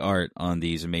all of the art on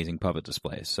these amazing puppet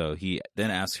displays. So he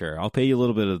then asks her, I'll pay you a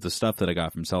little bit of the stuff that I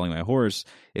got from selling my horse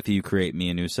if you create me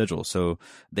a new sigil. So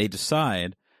they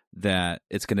decide that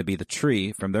it's going to be the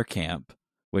tree from their camp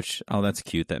which, oh, that's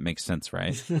cute. That makes sense,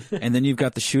 right? And then you've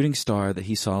got the shooting star that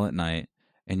he saw at night,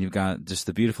 and you've got just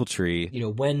the beautiful tree. You know,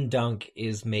 when Dunk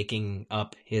is making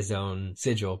up his own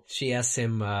sigil, she asks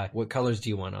him, what colors do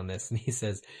you want on this? And he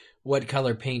says, what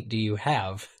color paint do you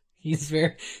have? He's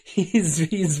very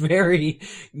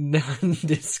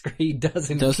nondescript.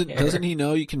 Doesn't he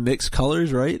know you can mix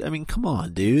colors, right? I mean, come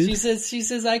on, dude. She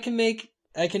says I can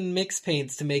mix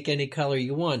paints to make any color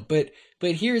you want, but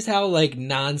here's how, like,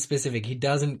 non-specific. He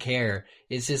doesn't care.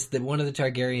 It's just that one of the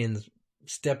Targaryens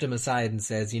stepped him aside and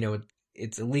says, you know,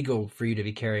 it's illegal for you to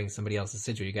be carrying somebody else's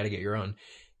sigil. You got to get your own.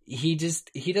 He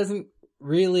doesn't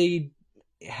really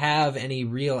have any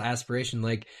real aspiration.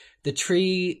 Like, the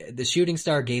tree, the shooting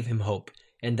star gave him hope,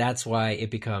 and that's why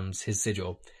it becomes his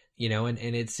sigil, you know, and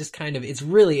it's just kind of, it's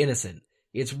really innocent.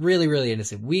 It's really, really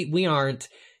innocent. We aren't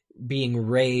being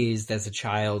raised as a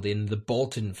child in the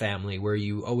Bolton family where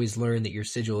you always learn that your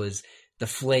sigil is the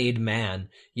flayed man,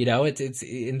 you know. It's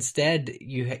instead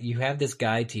you have this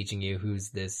guy teaching you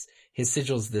his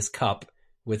sigil's this cup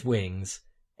with wings,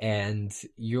 and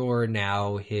you're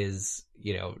now his,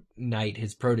 you know, knight,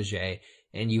 his protege,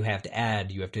 and you have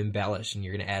to embellish, and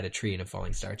you're going to add a tree and a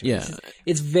falling star to it. Yeah.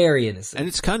 It's very innocent. And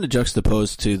it's kind of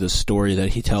juxtaposed to the story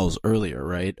that he tells earlier,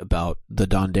 right? About the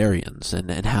Dondarrions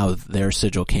and how their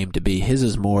sigil came to be. His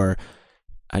is more,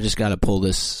 I just got to pull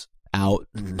this out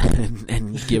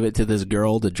and give it to this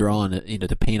girl to draw on it, you know,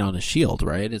 to paint on a shield,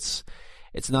 right? It's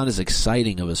not as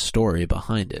exciting of a story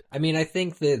behind it. I mean, I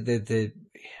think the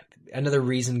another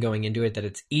reason going into it that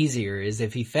it's easier is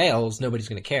if he fails, nobody's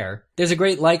going to care. There's a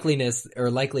great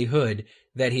likelihood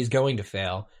that he's going to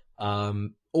fail,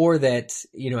 or that,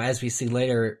 you know, as we see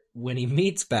later, when he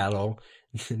meets battle,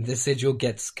 the sigil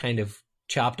gets kind of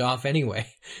chopped off anyway,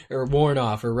 or worn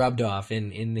off, or rubbed off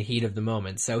in the heat of the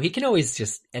moment. So he can always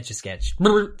just etch a sketch,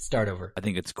 start over. I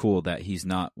think it's cool that he's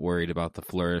not worried about the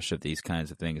flourish of these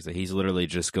kinds of things, that he's literally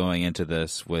just going into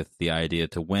this with the idea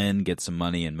to win, get some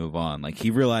money, and move on. Like, he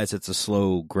realized it's a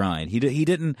slow grind. He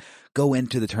didn't go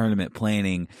into the tournament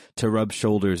planning to rub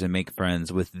shoulders and make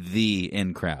friends with the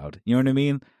in crowd. You know what I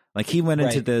mean? Like, he went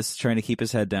into this trying to keep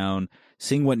his head down,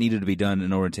 seeing what needed to be done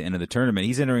in order to enter the tournament.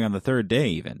 He's entering on the third day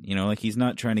even, you know, like, he's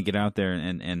not trying to get out there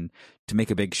and to make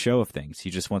a big show of things. He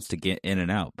just wants to get in and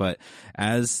out. But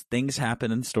as things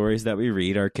happen in stories that we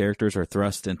read, our characters are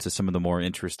thrust into some of the more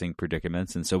interesting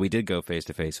predicaments. And so we did go face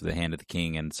to face with the Hand of the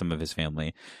King and some of his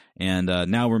family. And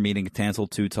now we're meeting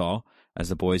Tansel Too Tall, as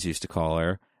the boys used to call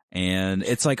her. And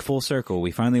it's like full circle.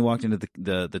 We finally walked into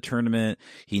the tournament.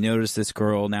 He noticed this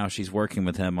girl. Now she's working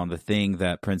with him on the thing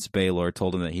that Prince Baelor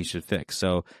told him that he should fix.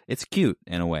 So it's cute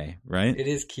in a way, right? It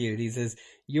is cute. He says,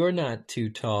 "You're not too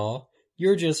tall.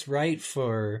 You're just right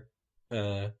for,"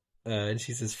 and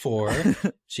she says, "for."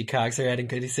 She cocks her head and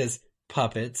he says,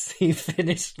 "puppets." He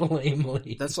finished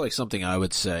lamely. That's like something I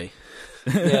would say.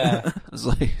 Yeah. It's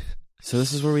like... So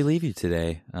this is where we leave you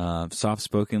today.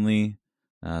 Soft-spokenly,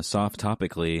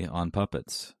 soft-topically on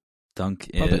puppets. Dunk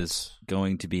is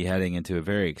going to be heading into a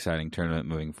very exciting tournament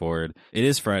moving forward. It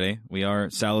is Friday. We are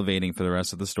salivating for the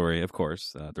rest of the story, of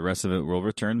course. The rest of it will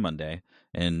return Monday.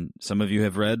 And some of you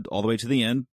have read all the way to the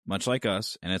end, much like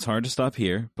us, and it's hard to stop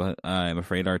here, but I'm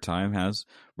afraid our time has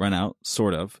run out,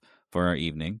 sort of, for our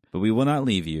evening. But we will not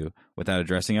leave you without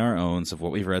addressing our owns of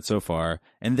what we've read so far,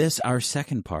 and this, our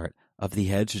second part of the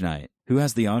Hedge Knight. Who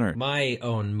has the honor? My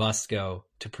own must go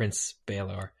to Prince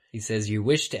Baelor. He says, "You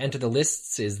wish to enter the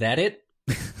lists, is that it?"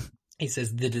 He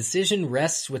says, "The decision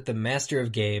rests with the Master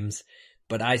of Games,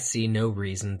 but I see no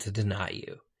reason to deny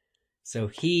you." So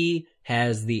he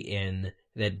has the in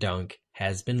that Dunk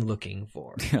has been looking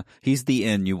for. He's the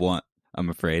in you want, I'm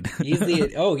afraid. He's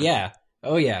the, oh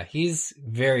yeah, he's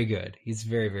very good. He's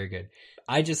very, very good.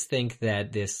 I just think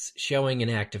that this showing an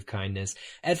act of kindness,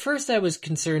 at first I was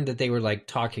concerned that they were like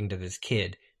talking to this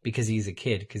kid because he's a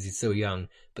kid, because he's so young.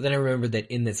 But then I remembered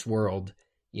that in this world,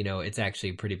 you know, it's actually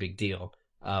a pretty big deal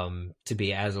to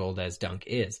be as old as Dunk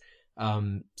is.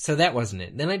 So that wasn't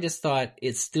it. Then I just thought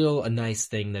it's still a nice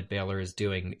thing that Baelor is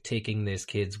doing, taking this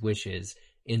kid's wishes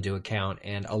into account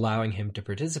and allowing him to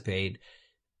participate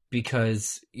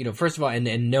because, you know, first of all,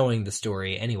 and knowing the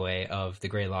story anyway of the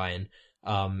Grey Lion,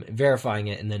 verifying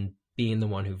it and then being the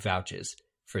one who vouches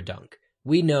for Dunk.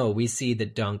 We see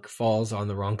that Dunk falls on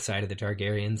the wrong side of the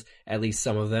Targaryens, at least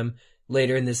some of them,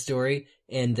 later in this story,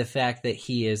 and the fact that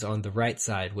he is on the right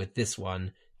side with this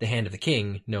one, the Hand of the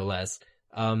King, no less,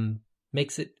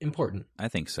 makes it important. I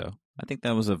think so. I think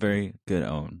that was a very good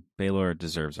own. Baelor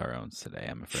deserves our owns today,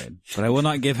 I'm afraid. But I will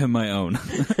not give him my own.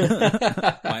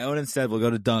 My own instead will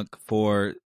go to Dunk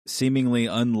for seemingly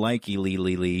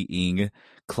unlikely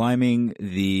climbing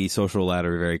the social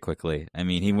ladder very quickly. I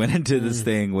mean, he went into this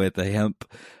thing with a hemp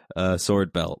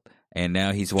sword belt, and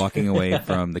now he's walking away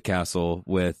from the castle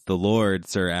with the Lord,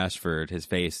 Sir Ashford. His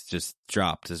face just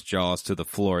dropped, his jaws to the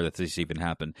floor that this even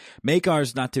happened.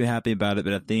 Maekar's not too happy about it,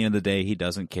 but at the end of the day, he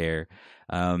doesn't care.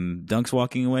 Dunk's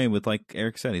walking away with, like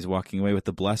Eric said, he's walking away with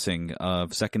the blessing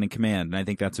of second in command, and I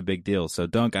think that's a big deal. So,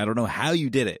 Dunk, I don't know how you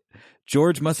did it.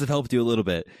 George must have helped you a little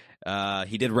bit.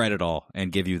 He did write it all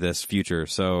and give you this future.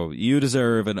 So you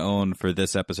deserve an own for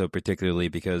this episode particularly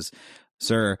because,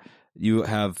 sir, you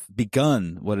have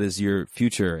begun what is your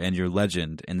future and your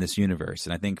legend in this universe.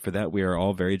 And I think for that, we are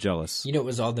all very jealous. You know, it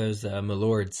was all those my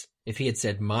lords. If he had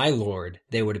said my lord,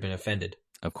 they would have been offended.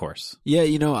 Of course. Yeah,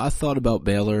 you know, I thought about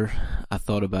Baylor. I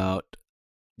thought about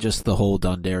just the whole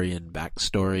Dondarrion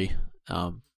backstory,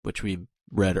 which we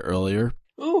read earlier.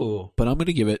 Ooh. But I'm going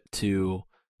to give it to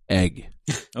Egg.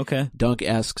 Okay. Dunk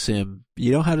asks him,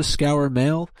 you know how to scour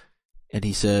mail? And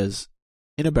he says,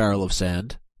 in a barrel of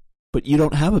sand. But you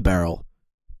don't have a barrel.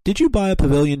 Did you buy a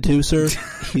pavilion too, sir?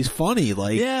 He's funny.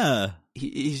 Like, yeah.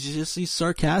 He's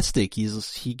sarcastic.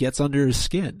 He gets under his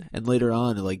skin. And later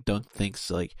on, like, Dunk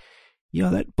thinks, like, you know,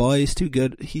 that boy is too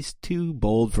good. He's too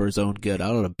bold for his own good. I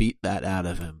ought to beat that out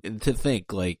of him. And to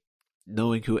think, like,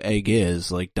 knowing who Egg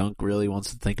is, like, Dunk really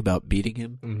wants to think about beating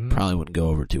him, probably wouldn't go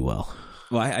over too well.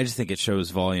 Well, I just think it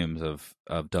shows volumes of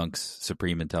Dunk's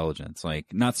supreme intelligence. Like,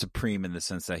 not supreme in the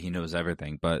sense that he knows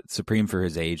everything, but supreme for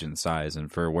his age and size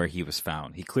and for where he was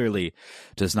found. He clearly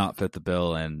does not fit the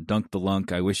bill. And Dunk the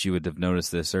Lunk, I wish you would have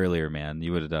noticed this earlier, man.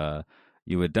 You would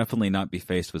definitely not be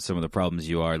faced with some of the problems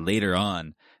you are later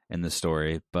on in the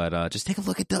story. But just take a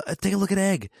look at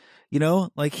Egg. You know,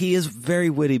 like, he is very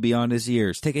witty beyond his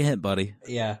years. Take a hint, buddy.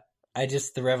 Yeah.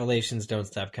 The revelations don't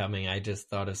stop coming. I just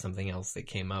thought of something else that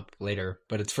came up later,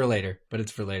 but it's for later,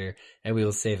 and we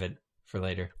will save it for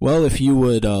later. Well, if you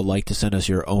would like to send us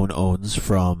your own owns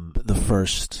from the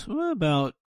first,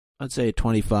 about, I'd say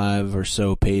 25 or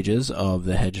so pages of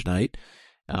The Hedge Knight,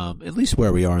 at least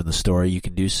where we are in the story, you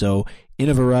can do so in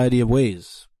a variety of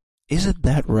ways. Isn't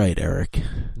that right, Eric?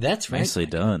 That's right. Nicely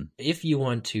done. If you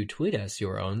want to tweet us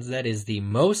your owns, that is the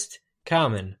most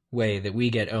common way that we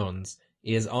get owns.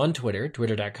 Is on Twitter,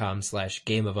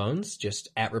 twitter.com/gameofowns. Just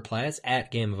reply us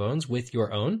at gameofowns with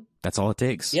your own. That's all it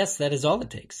takes. Yes, that is all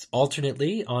it takes.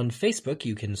 Alternately, on Facebook,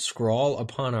 you can scroll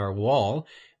upon our wall.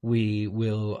 We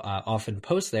will often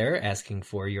post there asking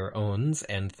for your owns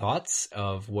and thoughts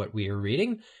of what we are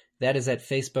reading. That is at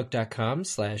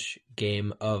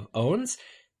facebook.com/gameofowns.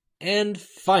 And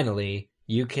finally,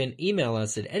 you can email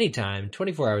us at any time,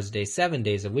 24 hours a day, 7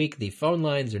 days a week. The phone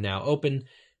lines are now open.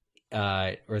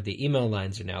 Or the email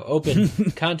lines are now open.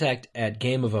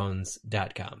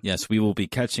 contact@gameofowns.com. Yes, we will be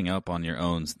catching up on your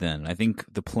owns then. I think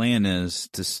the plan is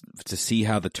to see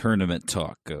how the tournament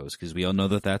talk goes, because we all know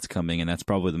that that's coming, and that's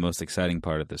probably the most exciting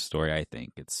part of this story, I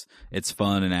think. It's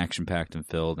fun and action-packed and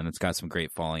filled, and it's got some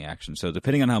great falling action. So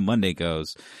depending on how Monday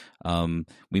goes,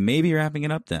 we may be wrapping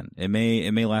it up then. It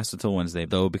may last until Wednesday,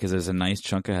 though, because there's a nice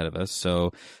chunk ahead of us.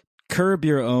 So curb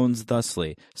your owns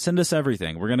thusly. Send us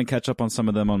everything. We're going to catch up on some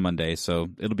of them on Monday, so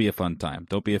it'll be a fun time.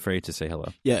 Don't be afraid to say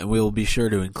hello. Yeah, and we'll be sure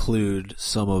to include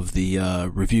some of the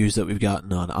reviews that we've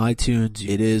gotten on iTunes.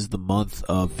 It is the month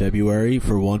of February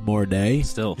for one more day.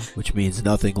 Still. Which means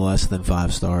nothing less than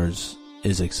 5 stars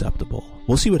is acceptable.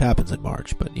 We'll see what happens in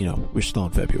March, but, you know, we're still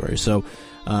in February. So,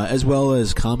 as well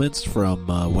as comments from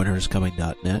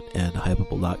winteriscoming.net and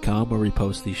hypeable.com where we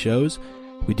post these shows.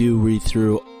 We do read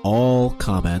through all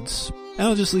comments, and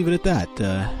I'll just leave it at that.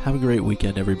 Have a great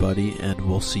weekend, everybody, and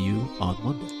we'll see you on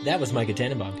Monday. That was Micah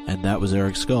Tannenbaum. And that was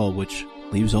Eric Skull, which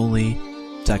leaves only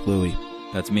Zach Louie.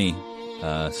 That's me.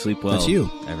 Sleep well. That's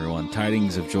you. Everyone.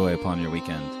 Tidings of joy upon your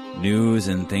weekend. News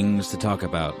and things to talk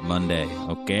about Monday,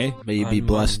 okay? May you be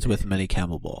blessed with many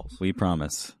camel balls. We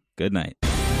promise. Good night.